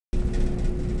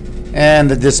And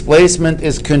the displacement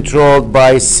is controlled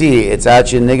by C. It's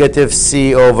actually negative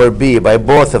C over B by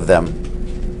both of them.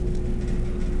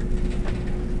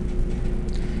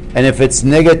 And if it's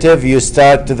negative, you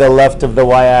start to the left of the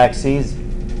y-axis.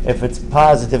 If it's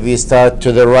positive, you start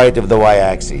to the right of the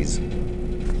y-axis.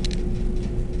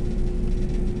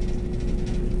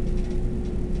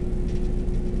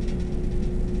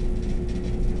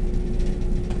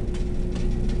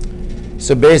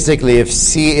 So basically, if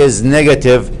C is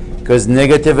negative, because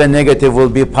negative and negative will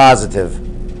be positive,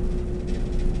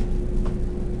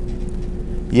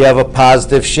 you have a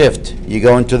positive shift. You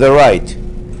go into the right.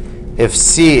 If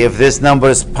this number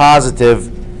is positive,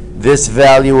 this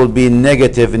value will be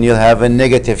negative and you'll have a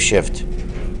negative shift.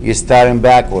 You're starting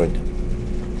backward.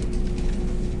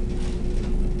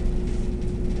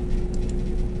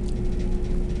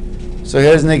 So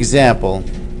here's an example.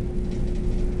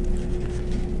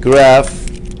 Graph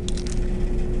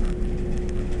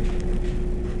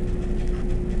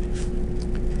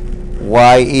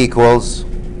y equals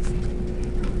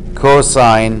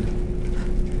cosine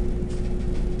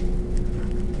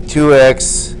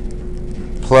 2x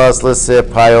plus, let's say,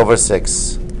 pi over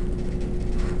 6.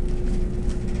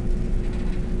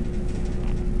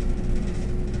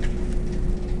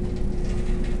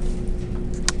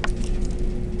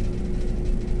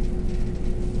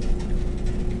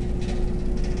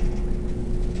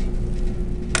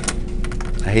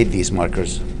 I hate these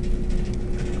markers.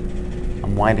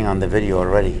 I'm winding on the video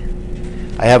already.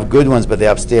 I have good ones, but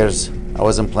they're upstairs. I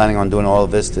wasn't planning on doing all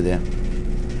of this today.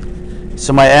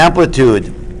 So my amplitude,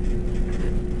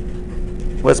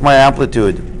 what's my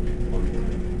amplitude?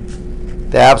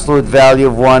 The absolute value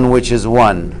of 1, which is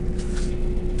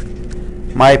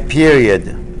 1. My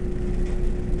period,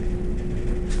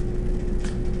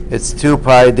 it's 2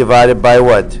 pi divided by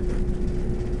what?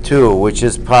 2, which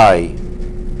is pi.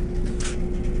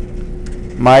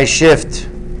 My shift,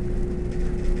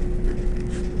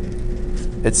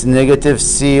 it's negative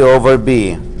C over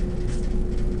B.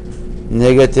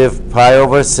 Negative pi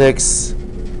over 6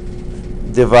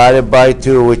 divided by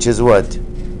 2, which is what?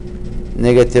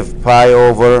 Negative pi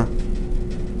over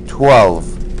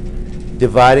 12.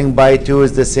 Dividing by 2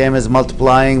 is the same as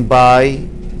multiplying by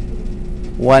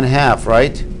 1/2,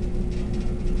 right?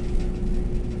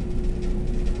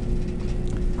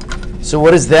 So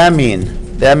what does that mean?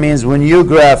 That means when you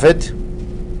graph it,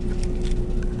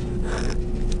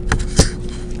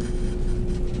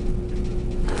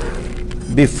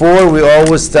 before we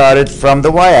always started from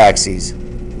the y-axis.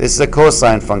 This is a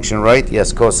cosine function, right?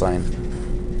 Yes, cosine.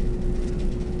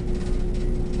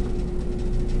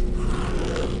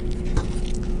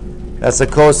 That's a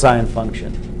cosine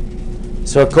function.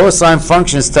 So a cosine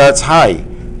function starts high,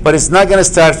 but it's not going to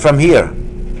start from here.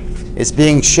 It's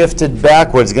being shifted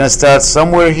backwards. It's going to start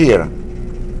somewhere here.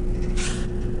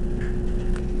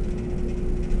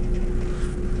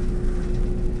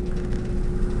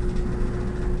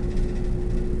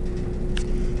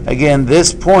 Again,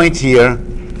 this point here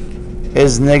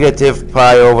is negative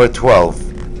pi over 12.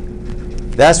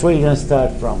 That's where you're going to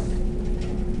start from.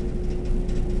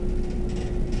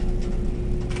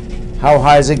 How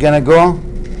high is it going to go?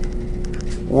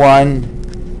 1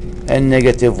 and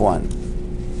negative 1.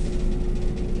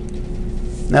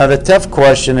 Now the tough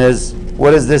question is,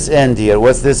 what is this end here?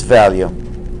 What's this value?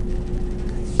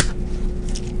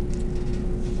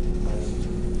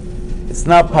 It's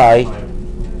not pi.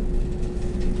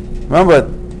 Remember,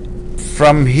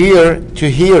 from here to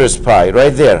here is pi,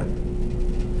 right there.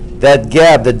 That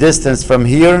gap, the distance from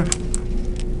here,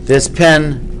 this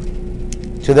pen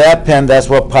to that pen, that's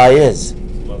what pi is.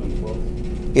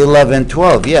 11,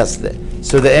 12, yes.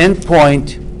 So the end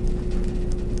point,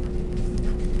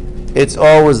 it's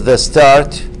always the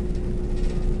start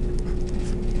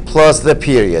plus the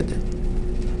period.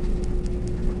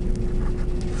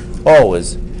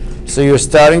 Always. So your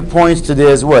starting point today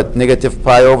is what? Negative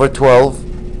pi over 12.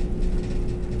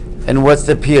 And what's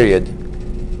the period?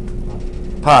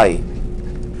 Pi.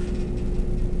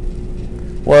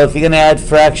 Well, if you're going to add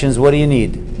fractions, what do you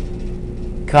need?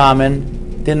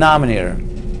 Common denominator.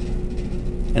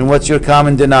 And what's your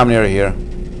common denominator here?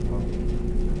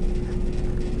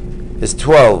 It's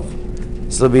 12.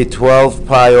 So it'll be 12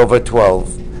 pi over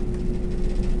 12.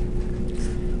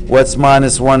 What's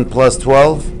minus 1 plus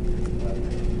 12?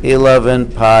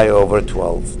 11 pi over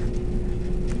 12.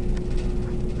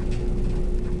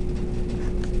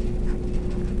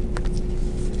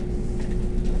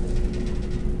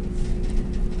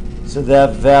 So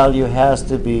that value has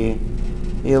to be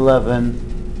 11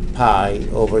 pi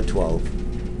over 12.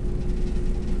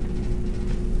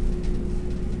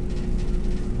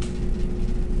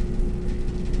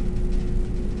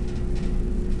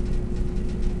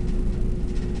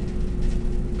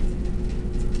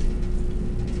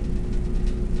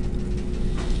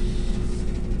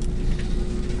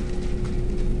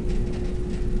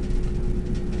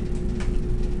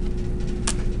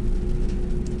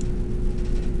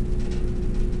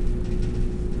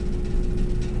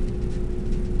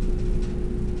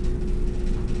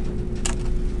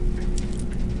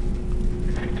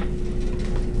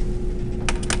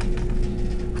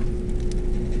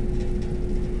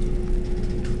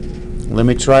 Let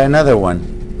me try another one.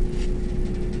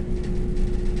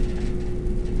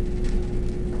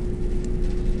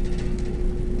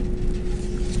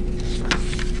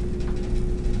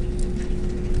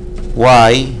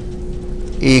 Y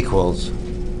equals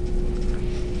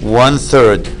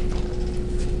 1/3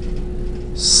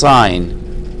 sine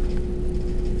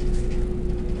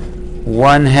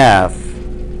 1/2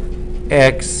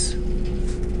 x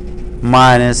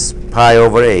minus pi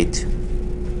over 8.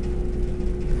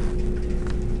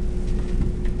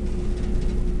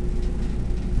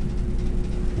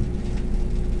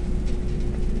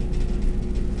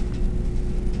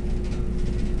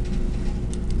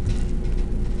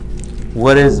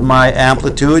 What is my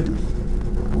amplitude?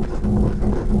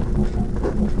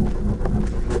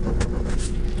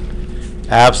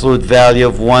 Absolute value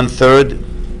of 1/3,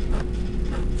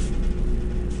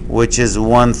 which is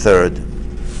 1/3.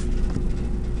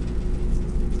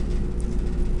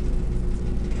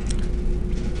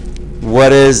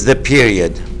 What is the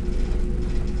period?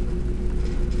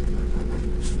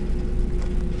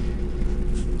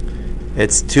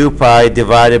 It's 2 pi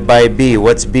divided by b.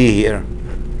 What's b here?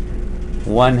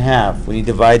 1/2. When you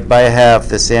divide by half,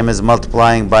 the same as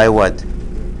multiplying by what?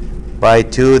 By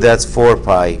 2, that's 4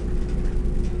 pi.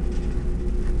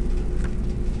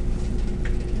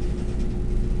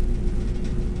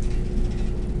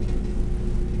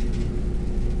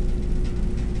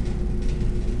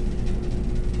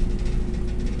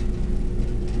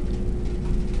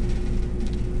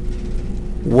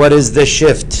 What is the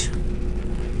shift?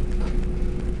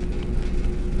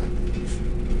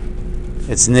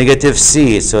 It's negative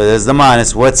c, so there's the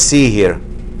minus. What's c here?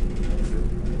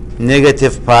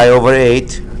 Negative pi over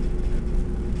 8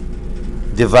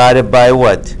 divided by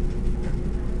what?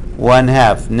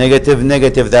 1/2. Negative,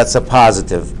 negative, that's a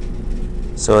positive.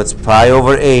 So it's pi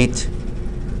over 8.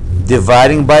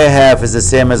 Dividing by 1/2 is the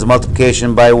same as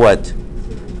multiplication by what?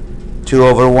 2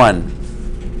 over 1.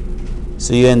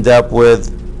 So you end up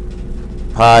with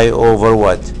pi over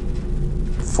what?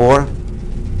 4?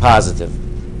 Positive.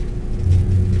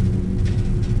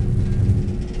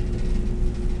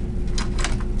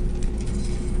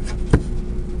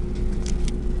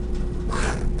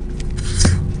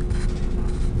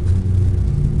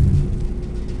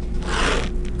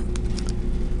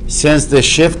 Since the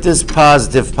shift is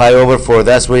positive pi over 4,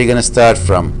 that's where you're going to start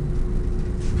from.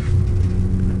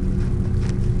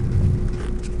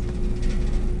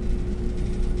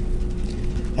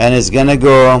 And it's going to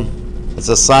go, it's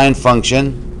a sine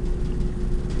function.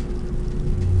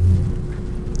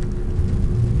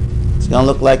 It's going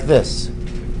to look like this.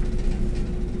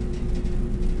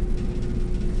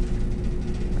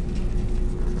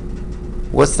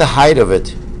 What's the height of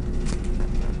it?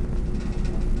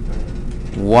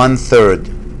 1/3.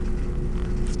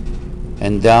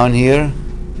 And down here,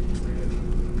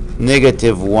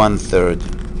 negative 1/3.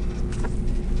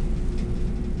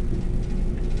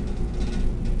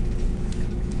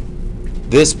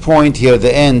 This point here,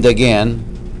 the end again,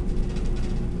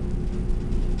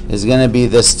 is going to be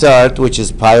the start, which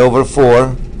is pi over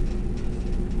 4.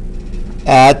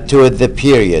 Add to it the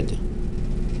period.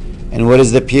 And what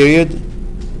is the period?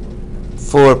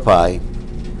 4 pi.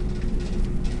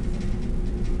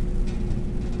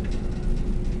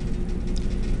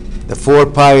 The 4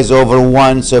 pi is over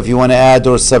 1, so if you want to add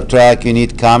or subtract, you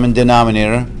need common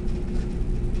denominator,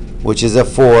 which is a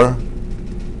 4.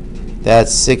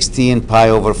 That's 16 pi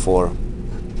over 4.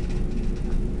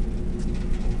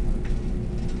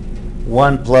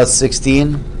 1 plus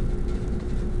 16,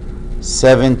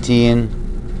 17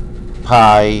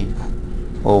 pi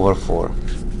over 4.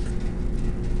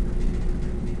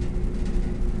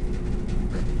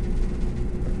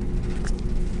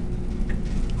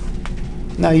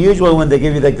 Now, usually when they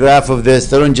give you the graph of this,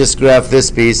 they don't just graph this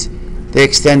piece, they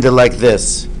extend it like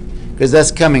this, because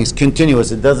that's coming, it's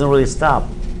continuous, it doesn't really stop.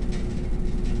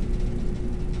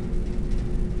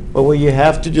 But what you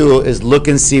have to do is look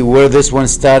and see where this one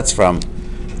starts from.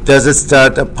 Does it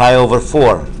start at pi over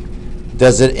 4?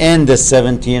 Does it end at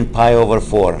 17 pi over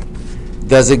 4?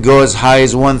 Does it go as high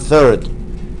as 1/3?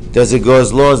 Does it go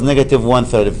as low as negative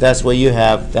 1/3? If that's what you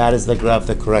have, that is the graph,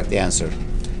 the correct answer.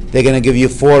 They're going to give you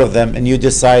 4 of them, and you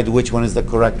decide which one is the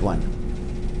correct one.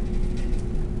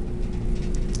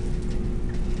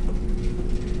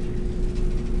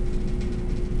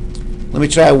 Let me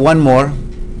try one more.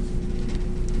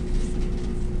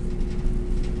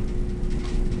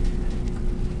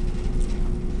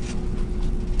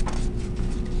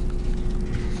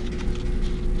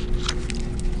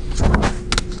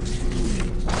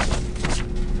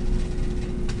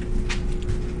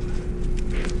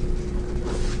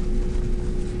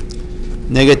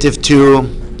 Negative 2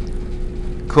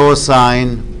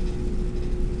 cosine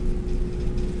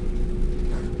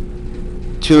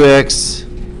 2x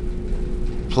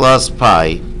plus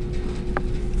pi.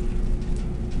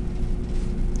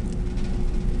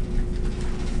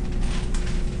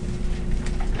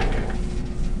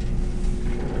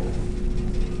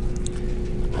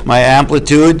 My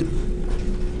amplitude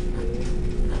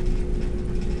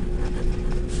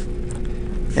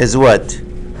is what?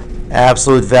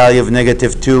 Absolute value of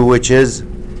 -2, which is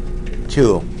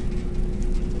 2.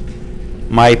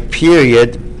 My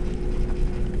period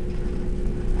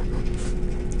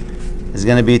is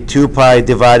going to be 2 pi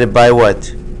divided by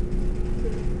what?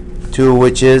 2,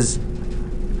 which is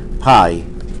pi.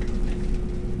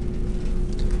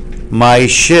 My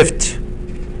shift,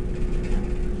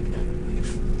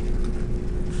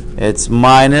 it's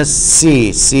minus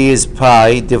c. C is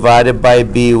pi divided by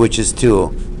b, which is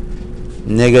 2.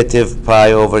 Negative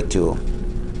pi over 2.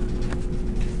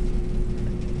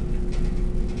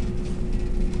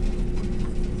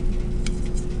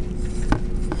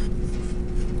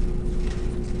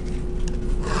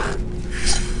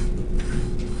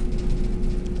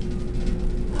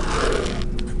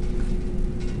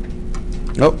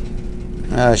 Nope.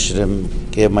 I should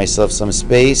have gave myself some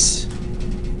space.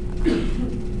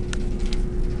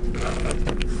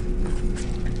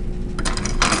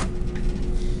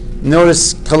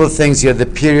 Notice a couple of things here. The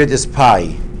period is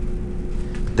pi.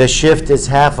 The shift is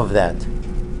half of that.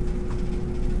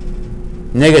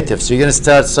 Negative. So you're going to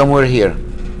start somewhere here.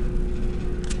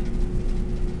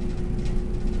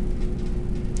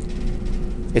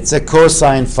 It's a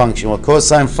cosine function. Well,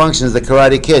 cosine function is the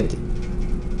Karate Kid.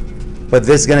 But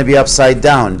this is going to be upside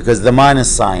down because of the minus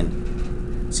sign.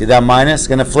 See that minus?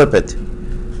 Going to flip it.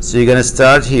 So you're going to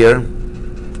start here.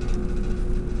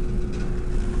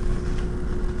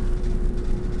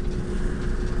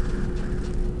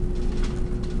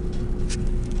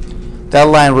 That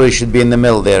line really should be in the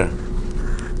middle there.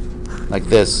 Like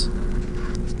this.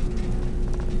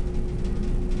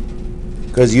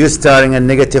 Because you're starting at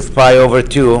negative pi over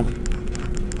 2.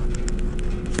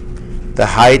 The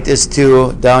height is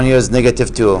 2. Down here is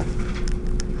negative 2.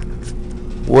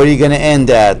 What are you going to end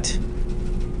at?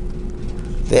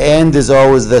 The end is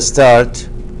always the start,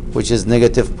 which is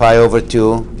negative pi over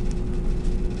 2,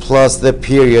 plus the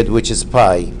period, which is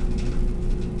pi.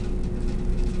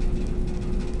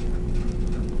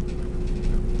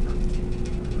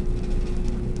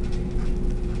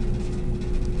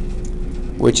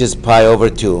 Which is pi over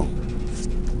 2.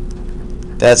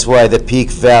 That's why the peak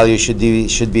value should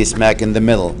be smack in the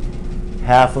middle.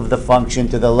 Half of the function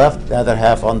to the left, the other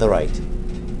half on the right.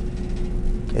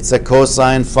 It's a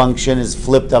cosine function, is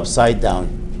flipped upside down.